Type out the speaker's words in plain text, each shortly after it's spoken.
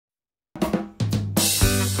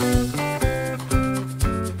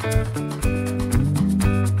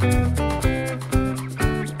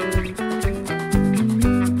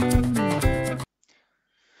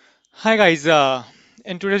Hi guys,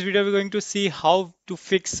 in today's video we're going to see how to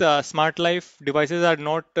fix Smartlife devices are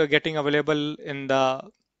not getting available in the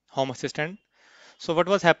Home Assistant. So what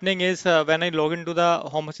was happening is when I log into the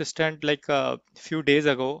Home Assistant like a few days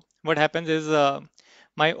ago, what happens is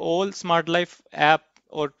my old Smartlife app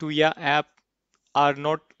or Tuya app are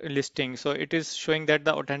not listing. So it is showing that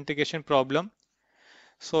the authentication problem.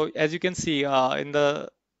 So as you can see in the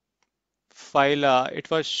file, it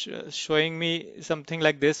was showing me something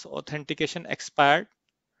like this: authentication expired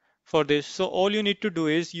for this. So all you need to do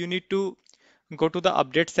is you need to go to the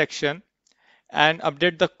update section and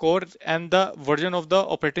update the core and the version of the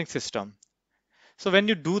operating system. So when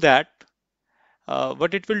you do that,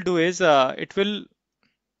 what it will do is it will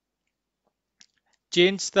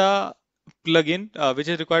change the plugin which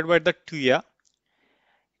is required by the TUIA,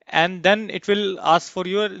 and then it will ask for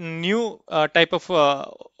your new type of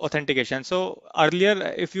authentication. So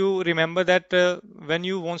earlier, if you remember that when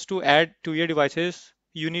you wants to add to your devices,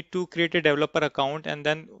 you need to create a developer account, and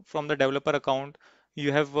then from the developer account,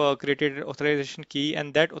 you have created authorization key,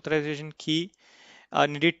 and that authorization key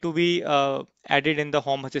needed to be added in the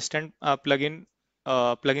Home Assistant plugin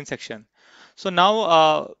section. So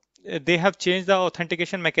now they have changed the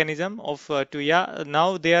authentication mechanism of Tuya.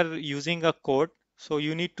 Now they are using a code. So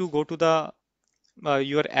you need to go to the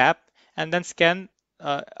your app and then scan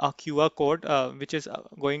a QR code which is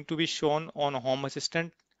going to be shown on Home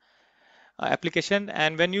Assistant application.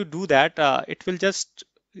 And when you do that, it will just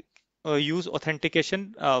use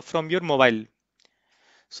authentication from your mobile.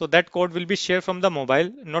 So that code will be shared from the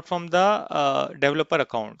mobile, not from the developer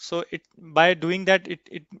account. So it by doing that,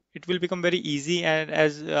 it will become very easy. And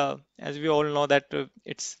as we all know that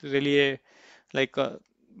it's really a like a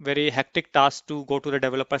very hectic task to go to the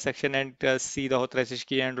developer section and see the authorization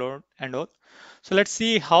key and all. So let's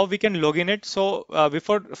see how we can log in it. So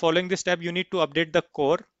before following this step, you need to update the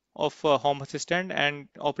core of Home Assistant and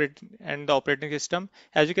the operating system.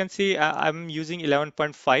 As you can see, I'm using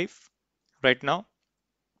 11.5 right now.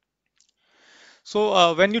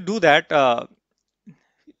 So when you do that,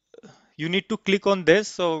 you need to click on this.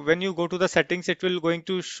 So when you go to the settings, it will going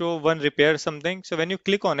to show one repair something. So when you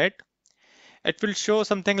click on it, it will show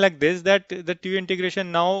something like this, that the TU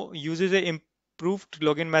integration now uses a improved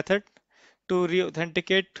login method to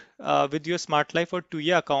re-authenticate with your Smartlife or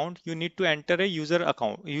Tuya account. You need to enter a user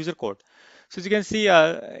code. So as you can see,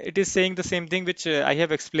 it is saying the same thing which I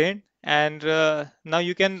have explained. And now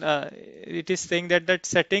you can, it is saying that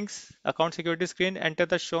settings, account security screen, enter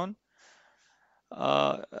the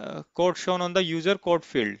code shown on the user code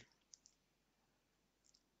field.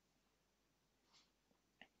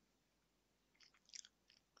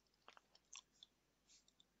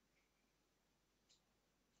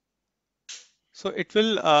 So it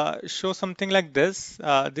will show something like this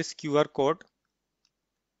QR code.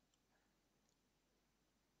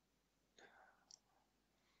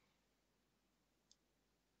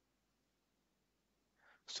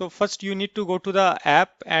 So first you need to go to the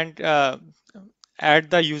app and add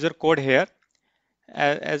the user code here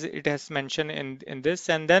as it has mentioned in this.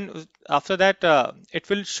 And then after that, it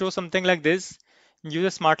will show something like this: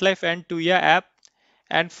 use a Smartlife and Tuya app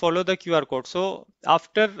and follow the QR code. So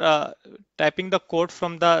after typing the code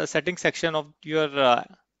from the settings section of your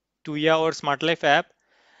Tuya or Smartlife app,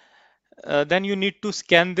 then you need to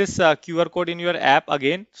scan this QR code in your app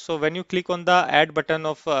again. So when you click on the add button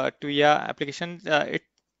of Tuya application,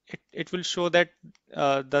 it will show that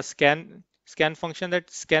the scan function,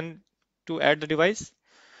 that scan to add the device.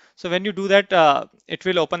 So when you do that, it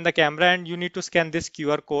will open the camera and you need to scan this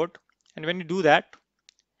QR code. And when you do that,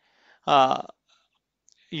 uh,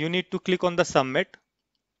 you need to click on the submit.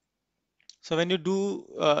 So when you do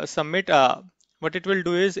submit, what it will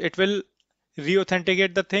do is it will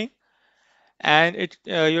re-authenticate the thing, and it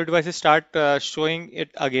your devices start showing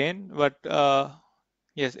it again. But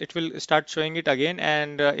yes, it will start showing it again.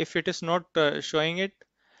 And if it is not showing it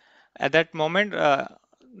at that moment,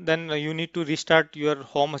 then you need to restart your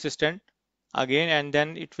Home Assistant again, and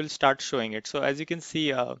then it will start showing it. So as you can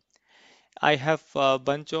see, I have a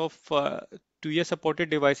bunch of 2 year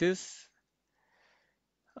supported devices,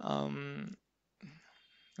 um,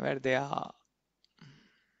 where they are.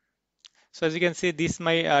 So as you can see, these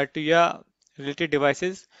my Tuya related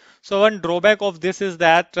devices. So one drawback of this is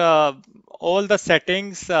that all the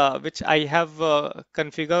settings which I have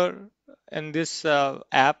configured in this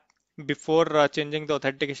app before changing the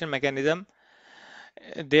authentication mechanism,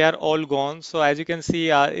 they are all gone. So as you can see,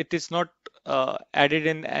 it is not added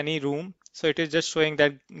in any room. So it is just showing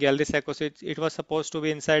that gallery seco. So it was supposed to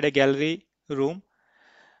be inside a gallery room.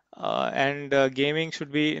 and gaming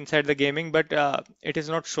should be inside the gaming, but it is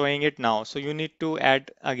not showing it now. So you need to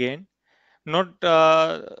add again. Not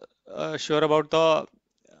sure about the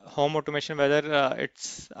home automation whether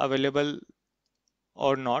it's available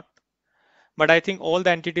or not. But I think all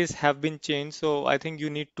the entities have been changed, so I think you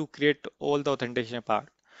need to create all the authentication part.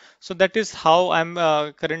 So that is how I'm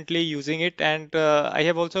currently using it, and I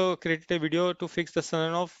have also created a video to fix the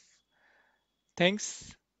son of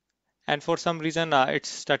things. And for some reason, it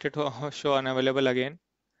started to show unavailable again.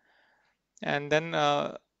 And then,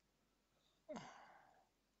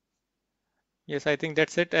 yes, I think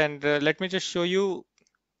that's it. And let me just show you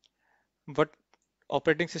what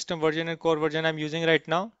operating system version and core version I'm using right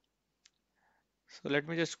now. So let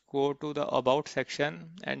me just go to the about section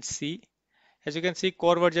and see. As you can see,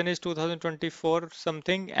 core version is 2024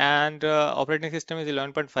 something, and operating system is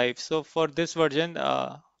 11.5. So for this version,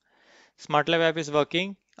 Smartlife app is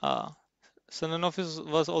working. Sononoff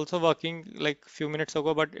was also working like few minutes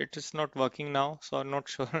ago, but it is not working now. So I'm not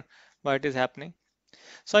sure why it is happening.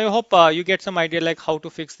 So I hope you get some idea like how to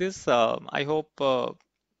fix this. I hope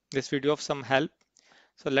this video of some help.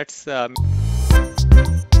 So let's